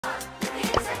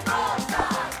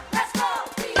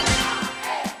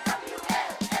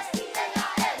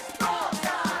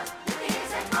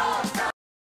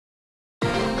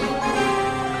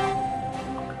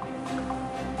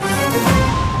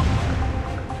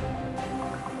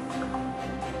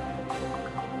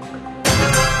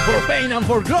For pain and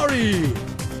for glory!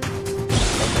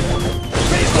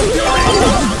 Face of fury!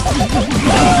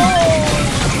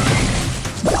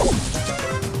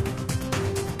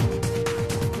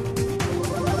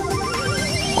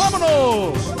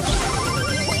 ¡Vámonos!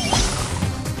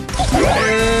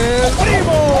 ¡El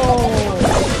primo!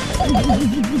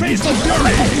 Face of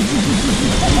fury!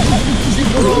 ¡Sin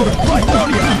dolor, no hay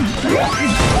gloria!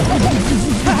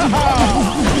 ¡Ja, ja, ja!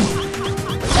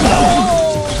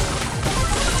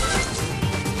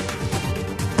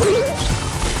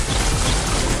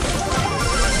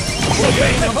 For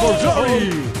pain and for glory!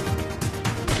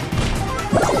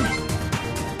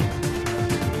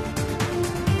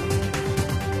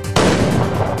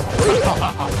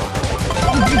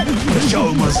 The show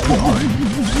must go on.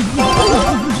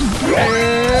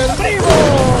 ¡El primo!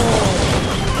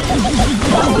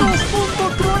 ¡Vamos, mundo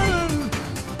cruel!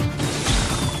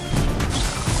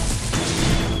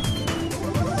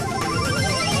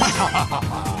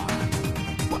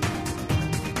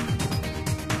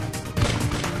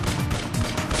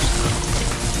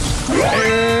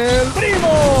 ¡El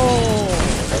primo!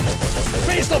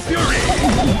 ¡Face of fury!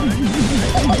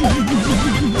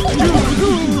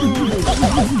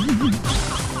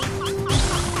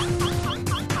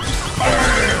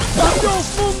 ¡Adiós,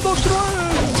 mundo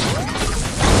cruel!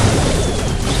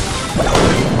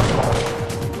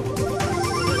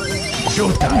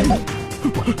 Showtime!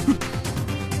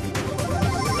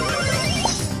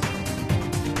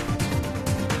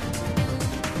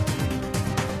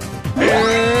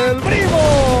 ¡El primo!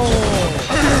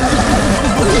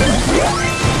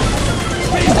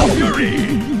 ¡Face of fury!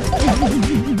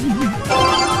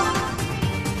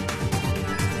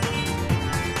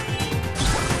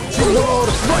 ¡Dolor,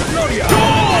 no hay gloria!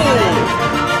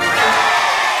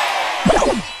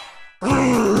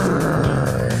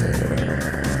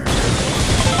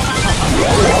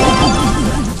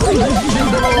 ¡Sin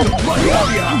dolor, no hay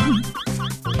gloria!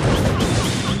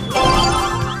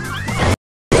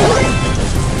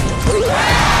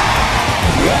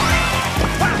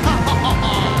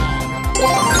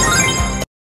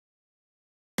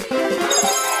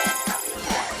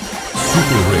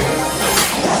 Super rare.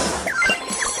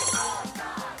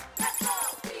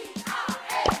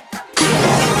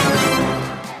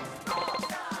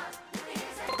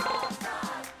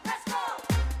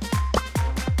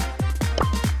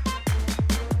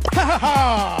 Ha ha ha!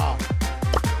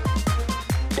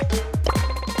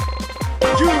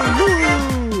 You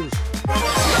lose!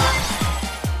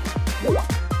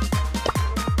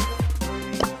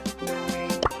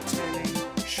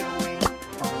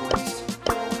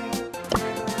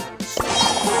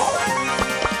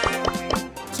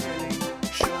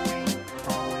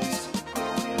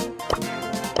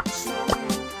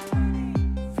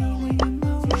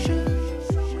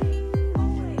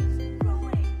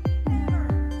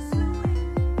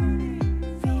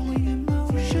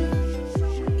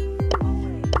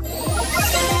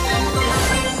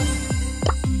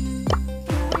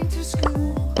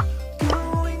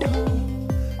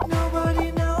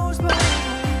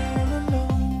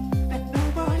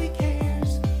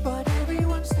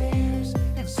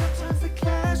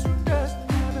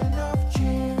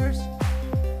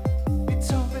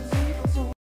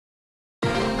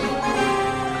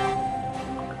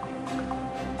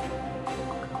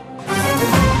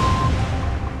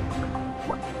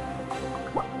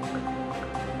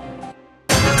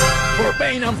 For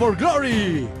pain and for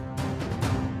glory!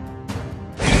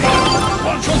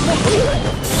 One shot for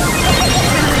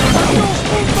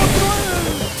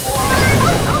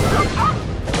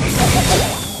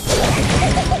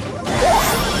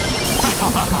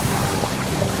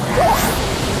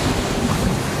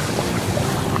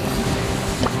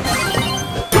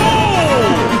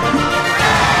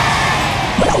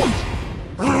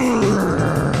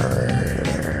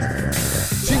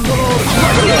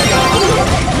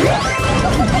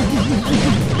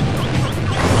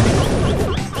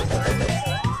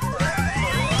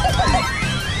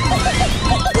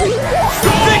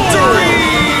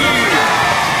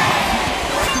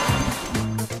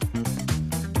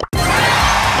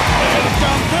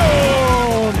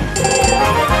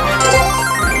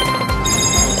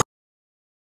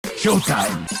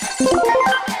Showtime!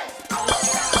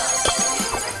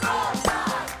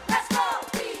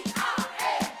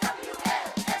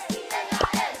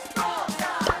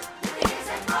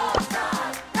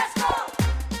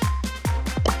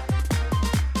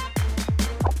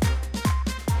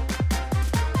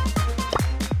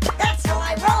 That's how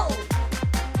I roll!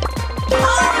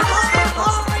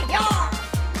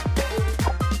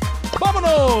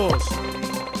 ¡Vámonos!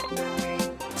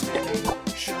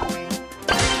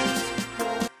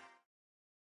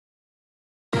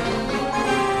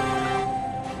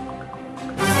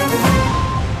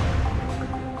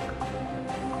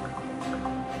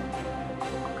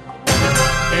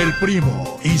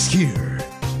 Primo is here.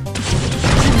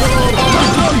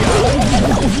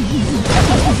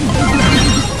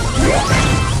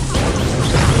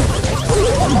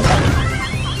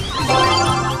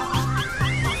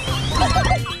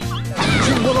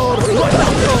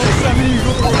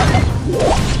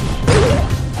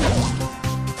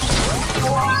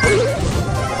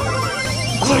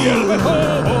 Soy el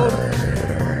mejor.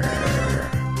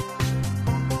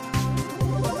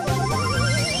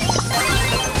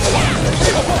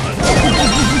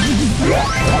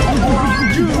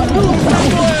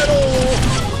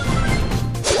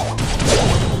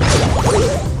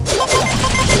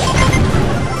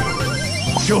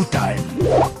 Showtime.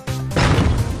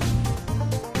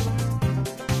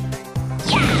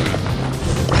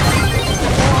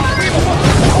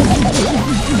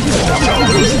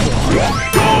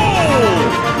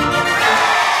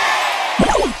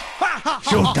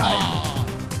 Showtime.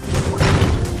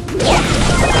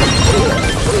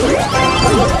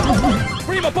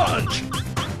 Prima punch.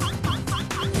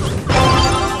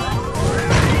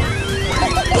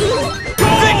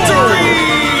 Victory!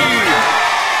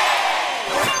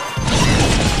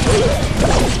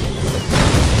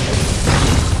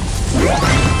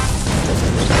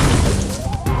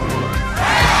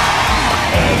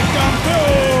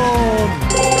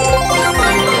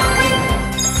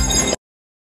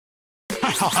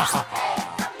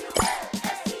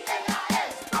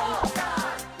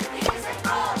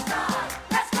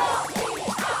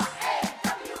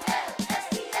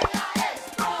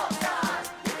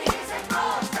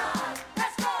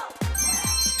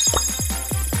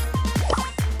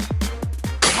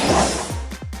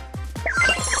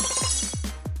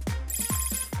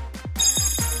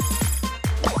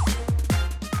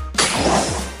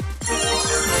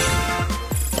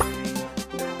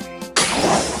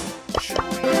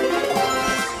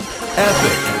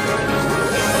 Epic.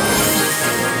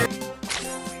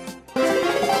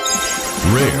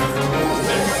 Rare.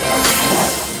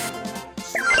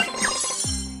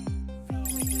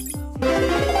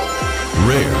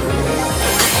 Rare.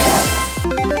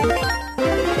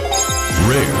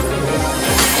 Rare.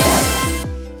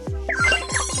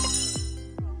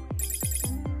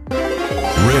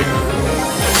 Rare.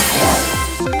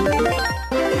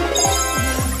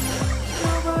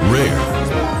 Rare.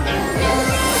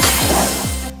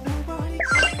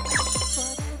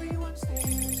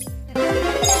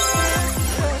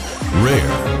 Rare.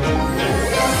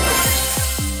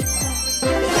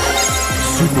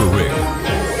 Super rare.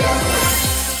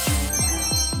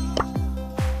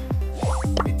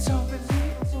 It's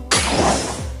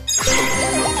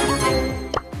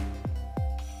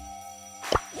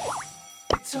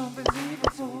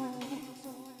unbelievable.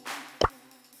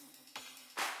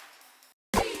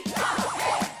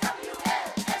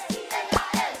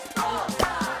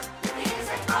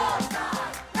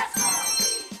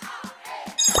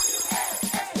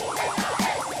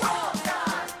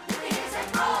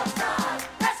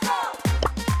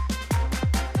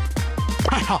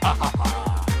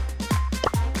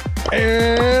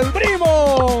 El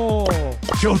Primo!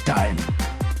 Showtime!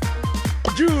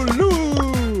 You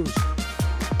lose!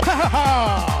 Ha ha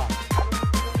ha!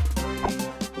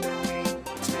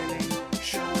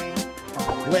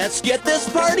 Let's get this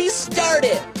party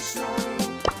started!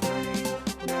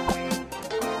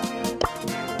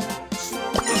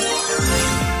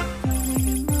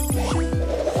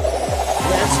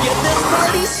 Let's get this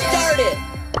party started!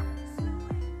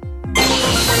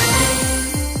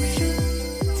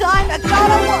 Time to go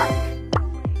to work!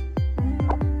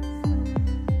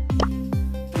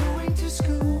 Going to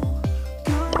school,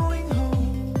 going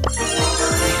home.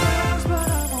 Nobody knows, but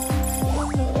I'm all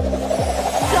alone.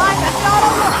 Time to go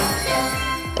to work!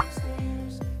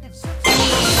 Stairs and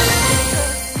sometimes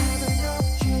giving up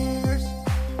chairs.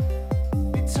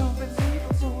 It's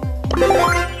unbelievable.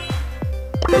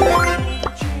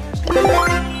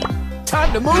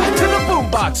 Time to move to the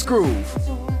boombox groove!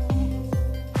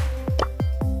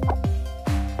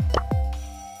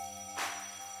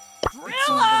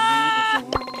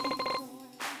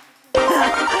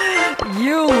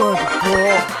 You look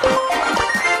cool.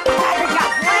 I got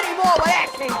plenty more where that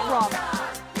came from.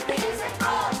 Get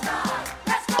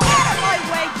out of my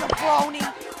way, jabroni.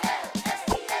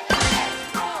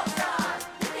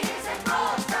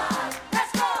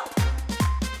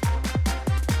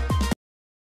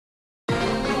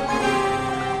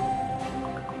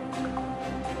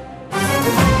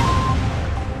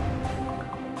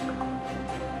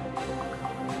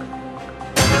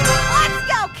 Let's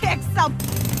go kick some.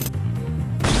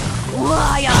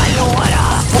 Why I order?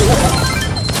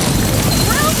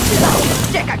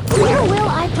 Where will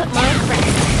I put my friend?